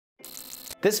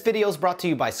This video is brought to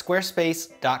you by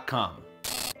Squarespace.com.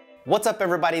 What's up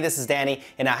everybody, this is Danny,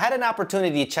 and I had an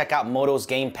opportunity to check out Moto's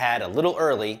Gamepad a little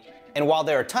early, and while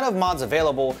there are a ton of mods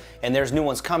available and there's new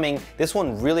ones coming, this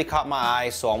one really caught my eye,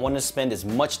 so I wanted to spend as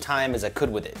much time as I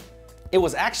could with it. It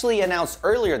was actually announced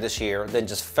earlier this year, then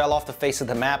just fell off the face of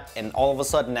the map, and all of a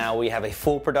sudden now we have a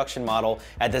full production model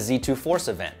at the Z2 Force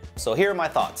event. So here are my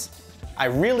thoughts. I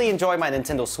really enjoy my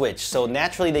Nintendo Switch, so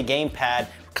naturally the Gamepad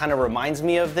kind of reminds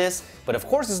me of this, but of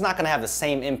course it's not going to have the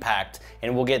same impact,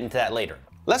 and we'll get into that later.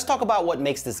 Let's talk about what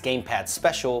makes this Gamepad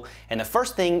special, and the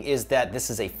first thing is that this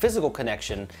is a physical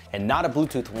connection and not a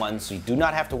Bluetooth one, so you do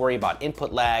not have to worry about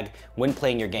input lag when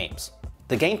playing your games.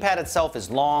 The Gamepad itself is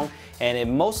long, and it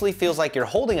mostly feels like you're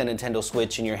holding a Nintendo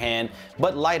Switch in your hand,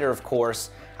 but lighter of course.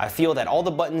 I feel that all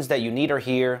the buttons that you need are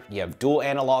here. You have dual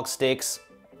analog sticks,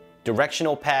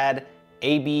 directional pad,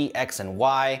 A, B, X, and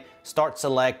Y, start,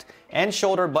 select, and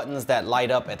shoulder buttons that light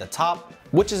up at the top,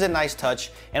 which is a nice touch.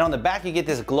 And on the back you get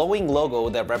this glowing logo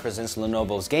that represents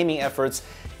Lenovo's gaming efforts,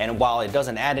 and while it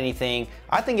doesn't add anything,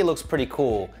 I think it looks pretty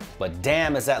cool, but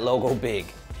damn is that logo big.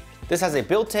 This has a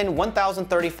built-in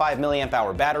 1035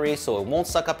 mAh battery, so it won't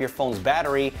suck up your phone's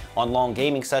battery on long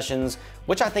gaming sessions,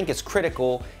 which I think is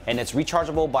critical, and it's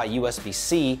rechargeable by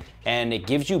USB-C, and it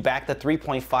gives you back the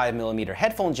 3.5mm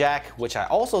headphone jack, which I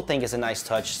also think is a nice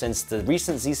touch since the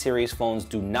recent Z series phones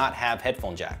do not have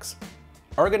headphone jacks.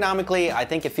 Ergonomically, I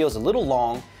think it feels a little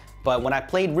long, but when I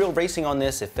played real racing on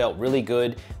this, it felt really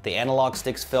good. The analog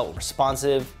sticks felt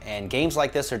responsive, and games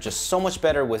like this are just so much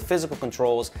better with physical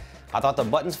controls. I thought the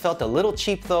buttons felt a little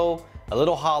cheap though, a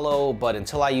little hollow, but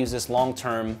until I use this long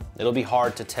term, it'll be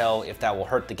hard to tell if that will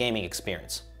hurt the gaming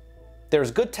experience.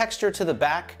 There's good texture to the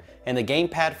back, and the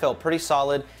Gamepad felt pretty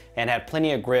solid and had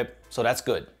plenty of grip, so that's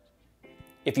good.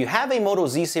 If you have a Moto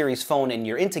Z series phone and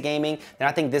you're into gaming, then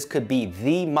I think this could be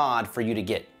the mod for you to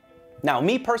get. Now,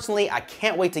 me personally, I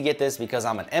can't wait to get this because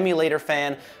I'm an emulator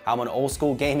fan, I'm an old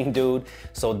school gaming dude,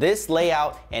 so this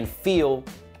layout and feel,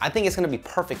 I think it's gonna be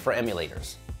perfect for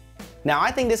emulators. Now,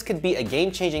 I think this could be a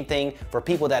game-changing thing for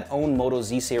people that own Moto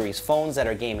Z series phones that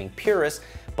are gaming purists,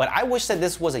 but I wish that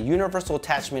this was a universal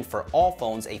attachment for all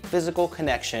phones, a physical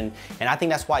connection, and I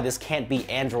think that's why this can't be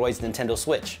Android's Nintendo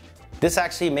Switch. This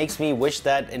actually makes me wish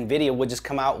that Nvidia would just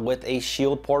come out with a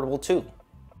Shield Portable 2.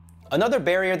 Another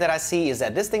barrier that I see is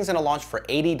that this thing's gonna launch for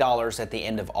 $80 at the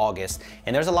end of August,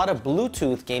 and there's a lot of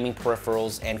Bluetooth gaming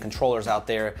peripherals and controllers out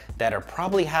there that are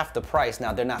probably half the price.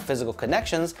 Now, they're not physical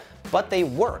connections, but they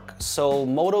work. So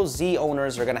Moto Z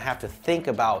owners are gonna have to think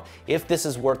about if this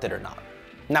is worth it or not.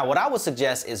 Now, what I would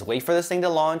suggest is wait for this thing to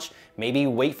launch, maybe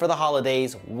wait for the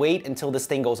holidays, wait until this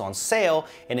thing goes on sale,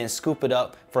 and then scoop it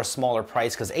up for a smaller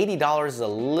price, because $80 is a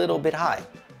little bit high.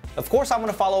 Of course, I'm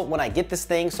gonna follow up when I get this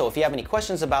thing, so if you have any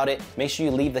questions about it, make sure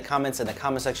you leave the comments in the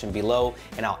comment section below,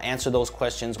 and I'll answer those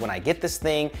questions when I get this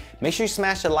thing. Make sure you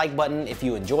smash the like button if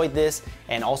you enjoyed this,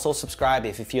 and also subscribe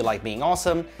if you feel like being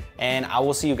awesome, and I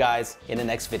will see you guys in the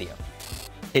next video.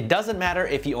 It doesn't matter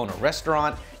if you own a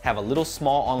restaurant, have a little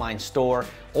small online store,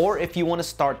 or if you wanna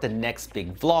start the next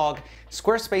big vlog,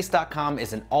 Squarespace.com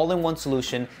is an all-in-one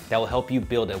solution that will help you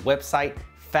build a website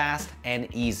fast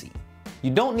and easy. You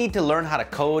don't need to learn how to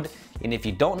code, and if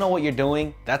you don't know what you're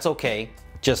doing, that's okay.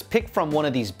 Just pick from one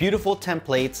of these beautiful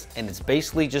templates, and it's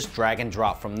basically just drag and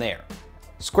drop from there.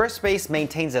 Squarespace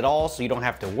maintains it all, so you don't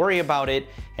have to worry about it,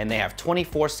 and they have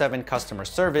 24/7 customer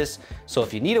service. So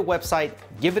if you need a website,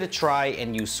 give it a try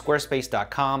and use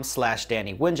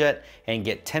squarespace.com/DannyWinget and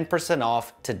get 10%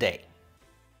 off today.